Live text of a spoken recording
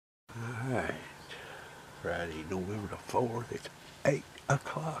Alright, Friday, November the 4th, it's 8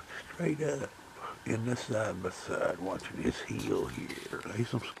 o'clock straight up in the side by side watching this hill here. There's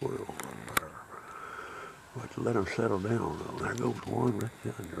some squirrels up there. We'll have to let them settle down though. There goes one right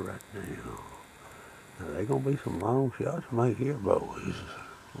yonder right now. Now there's going to be some long shots to make here, boys.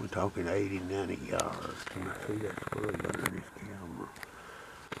 We're talking 80, 90 yards. And I see that squirrel under this camera.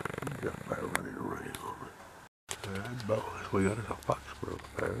 He's up there running around. Alright, boys, we got us a fox squirrel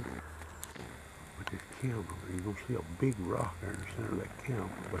up there. With this camera, you're going to see a big rock there in the center of that camera,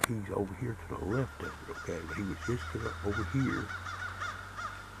 but he's over here to the left of it, okay? But he was just over here.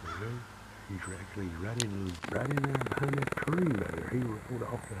 Okay? He's actually right in there behind that tree right there. He rolled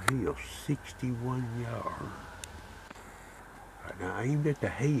off the hill 61 yards. Right now, I aimed at the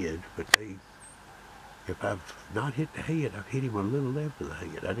head, but if I've not hit the head, I've hit him a little left of the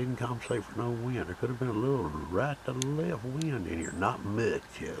head. I didn't compensate for no wind. There could have been a little right to left wind in here. Not much,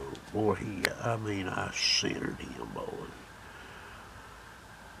 yo. Boy, I centered him, boy.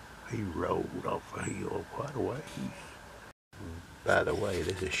 He rolled off the hill quite a ways. By the way,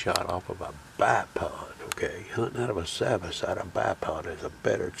 this is shot off of a bipod, okay? Hunting out of a side-by-side, a bipod is a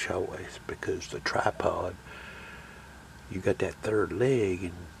better choice because the tripod, you got that third leg,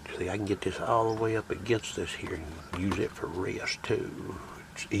 and see, I can get this all the way up against this here and use it for rest too.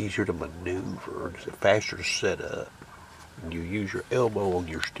 It's easier to maneuver, it's faster to set up. And you use your elbow on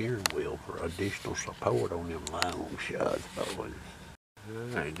your steering wheel for additional support on them long shots, boys.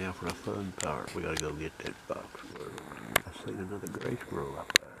 Alright, now for the fun part, we gotta go get that fox squirrel. I seen another gray squirrel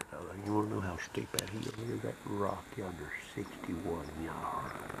up there. Now, you wanna know how steep that hill is? That rock yonder, 61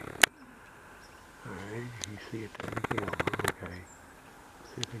 yards. Alright, you see it there in the camera, okay.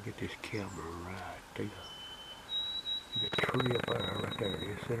 See if I get this camera right. See the tree up there, right there.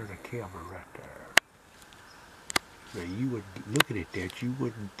 You center the camera right there. Now you would, looking at that, you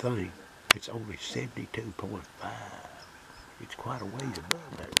wouldn't think it's only 72.5. It's quite a ways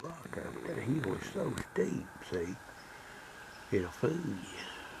above that rock there, but that hill is so steep, see? It'll fool you.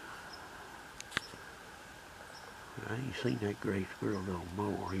 I ain't seen that gray squirrel no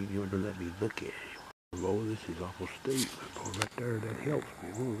more. He wouldn't let me look at him. Boy, this is awful steep. Boy, right there, that helps me.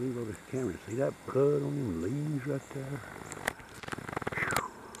 I'm going to reload this camera. See that blood on them leaves right there?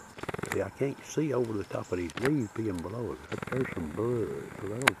 Whew. See, I can't see over the top of these leaves being below it. There's some blood. So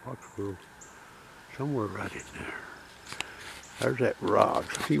that old fox squirrel somewhere right in there. There's that rock.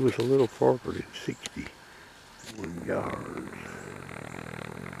 He was a little farther than 61 yards.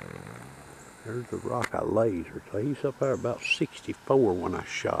 There's the rock I lasered. So he's up there about 64 when I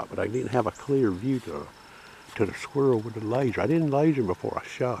shot, but I didn't have a clear view to the squirrel with the laser. I didn't laser before I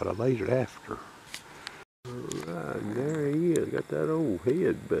shot. I lasered after. Alright, there he is. Got that old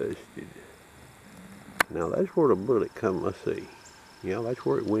head busted. Now that's where the bullet come, let's see. Yeah, that's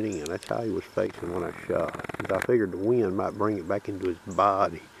where it went in. That's how he was facing when I shot. Because I figured the wind might bring it back into his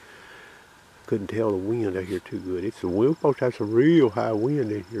body. Couldn't tell the wind out here too good. We're supposed to have some real high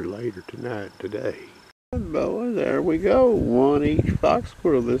wind in here later today. Boy, there we go. One each fox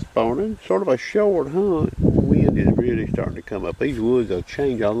squirrel this morning. Sort of a short hunt. The wind is really starting to come up. These woods will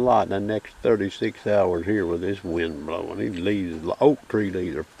change a lot in the next 36 hours here with this wind blowing. These leaves, the oak tree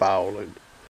leaves are falling.